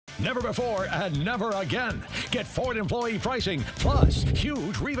Never before and never again. Get Ford employee pricing plus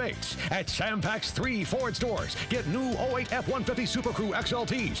huge rebates at Sam Pack's 3 Ford stores. Get new 08 F-150 Super Crew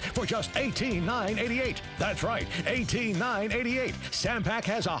XLTs for just $18,988. That's right, $18,988. Sam Pack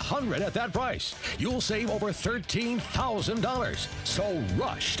has 100 at that price. You'll save over $13,000. So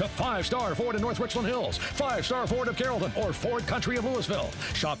rush to 5-Star Ford in North Richland Hills, 5-Star Ford of Carrollton, or Ford Country of Louisville.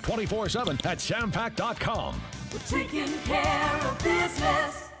 Shop 24/7 at sampack.com. We're taking care of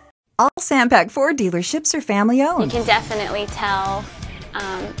business. All Sam Pack Ford dealerships are family owned. You can definitely tell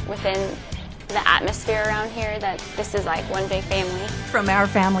within the atmosphere around here that this is like one big family. From our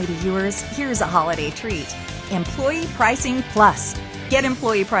family to yours, here's a holiday treat. Employee Pricing Plus. Get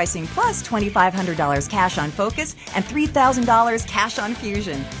Employee Pricing Plus $2,500 cash on Focus and $3,000 cash on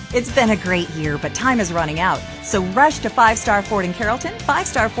Fusion. It's been a great year, but time is running out. So rush to 5-Star Ford in Carrollton,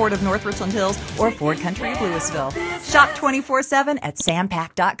 5-Star Ford of North Richland Hills, or Ford Country of Louisville. Shop 24/7 at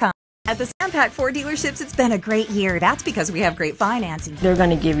sampack.com. At the Sam Pack Ford dealerships, it's been a great year. That's because we have great financing. They're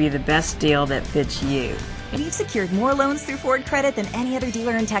going to give you the best deal that fits you. We've secured more loans through Ford Credit than any other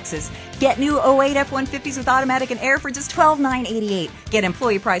dealer in Texas. Get new 08 F-150s with automatic and air for just $12,988. Get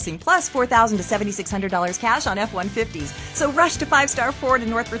Employee Pricing Plus $4,000 to $7,600 cash on F-150s. So rush to 5-Star Ford in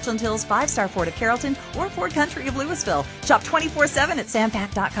North Richland Hills, 5-Star Ford of Carrollton, or Ford Country of Louisville. Shop 24/7 at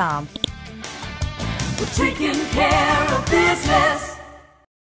sampack.com. We're taking care of business.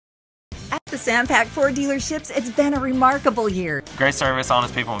 At the Sam Pack Ford dealerships, it's been a remarkable year. Great service,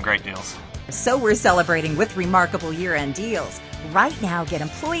 honest people, and great deals. So we're celebrating with remarkable year-end deals. Right now, get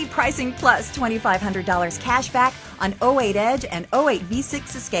Employee Pricing Plus $2,500 cash back on 08 Edge and 08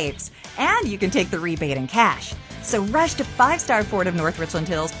 V6 Escapes. And you can take the rebate in cash. So rush to 5-Star Ford of North Richland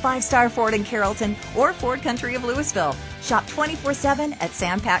Hills, 5-Star Ford in Carrollton, or Ford Country of Louisville. Shop 24/7 at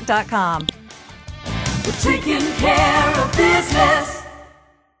sampack.com. We're taking care of business.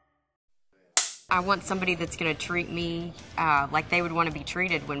 I want somebody that's going to treat me like they would want to be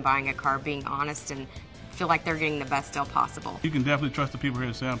treated when buying a car, being honest and feel like they're getting the best deal possible. You can definitely trust the people here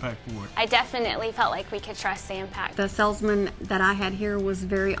at Sam Pack Ford. I definitely felt like we could trust Sam Pack. The salesman that I had here was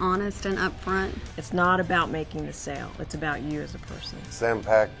very honest and upfront. It's not about making the sale. It's about you as a person. Sam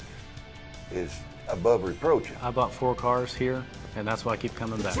Pack is above reproach. I bought 4 cars here, and that's why I keep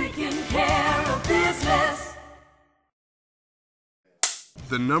coming back. Taking care of business.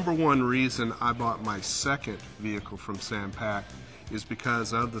 The number one reason I bought my second vehicle from Sam Pack is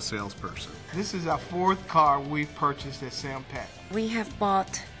because of the salesperson. This is our 4th car we've purchased at Sam Pack. We have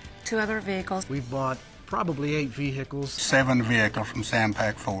bought 2 other vehicles. We've bought probably 8 vehicles. 7 vehicles from Sam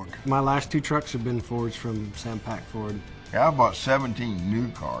Pack Ford. My last 2 trucks have been Fords from Sam Pack Ford. Yeah, I bought 17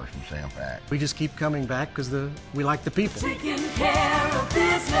 new cars from Sam Pack. We just keep coming back because we like the people. Taking care of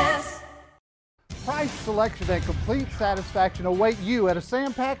business. Price, selection, and complete satisfaction await you at a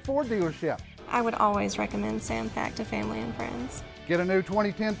Sam Pack Ford dealership. I would always recommend Sam Pack to family and friends. Get a new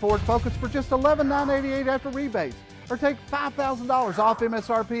 2010 Ford Focus for just $11,988 after rebates, or take $5,000 off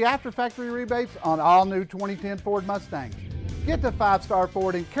MSRP after factory rebates on all new 2010 Ford Mustangs. Get to 5-Star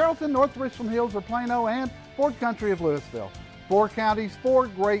Ford in Carrollton, North Richland Hills, or Plano, and Ford Country of Louisville. 4 counties, 4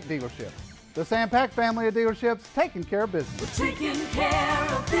 great dealerships. The Sam Pack family of dealerships, taking care of business. We're taking care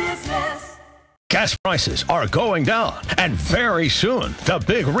of business. Gas prices are going down, and very soon, the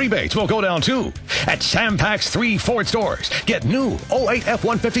big rebates will go down too. At Sam Pack's 3 Ford stores, get new 08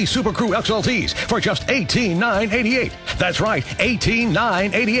 F-150 Super Crew XLTs for just $18,988. That's right,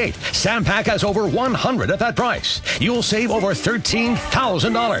 $18,988. Sam Pack has over 100 at that price. You'll save over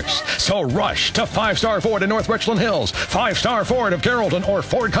 $13,000. So rush to 5-Star Ford in North Richland Hills, 5-Star Ford of Carrollton, or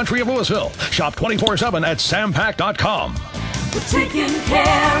Ford Country of Louisville. Shop 24/7 at sampack.com. We're taking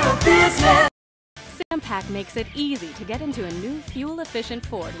care of business. Sam Pack makes it easy to get into a new fuel-efficient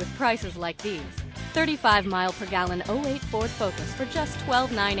Ford with prices like these. 35-mile-per-gallon 08 Ford Focus for just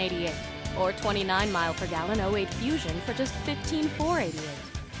 $12,988. Or 29-mile-per-gallon 08 Fusion for just $15,488.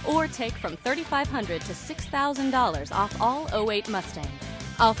 Or take from $3,500 to $6,000 off all 08 Mustangs.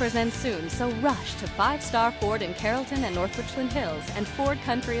 Offers end soon, so rush to 5-Star Ford in Carrollton and North Richland Hills and Ford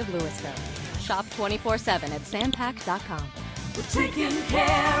Country of Louisville. Shop 24/7 at sampack.com. We're taking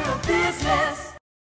care of business.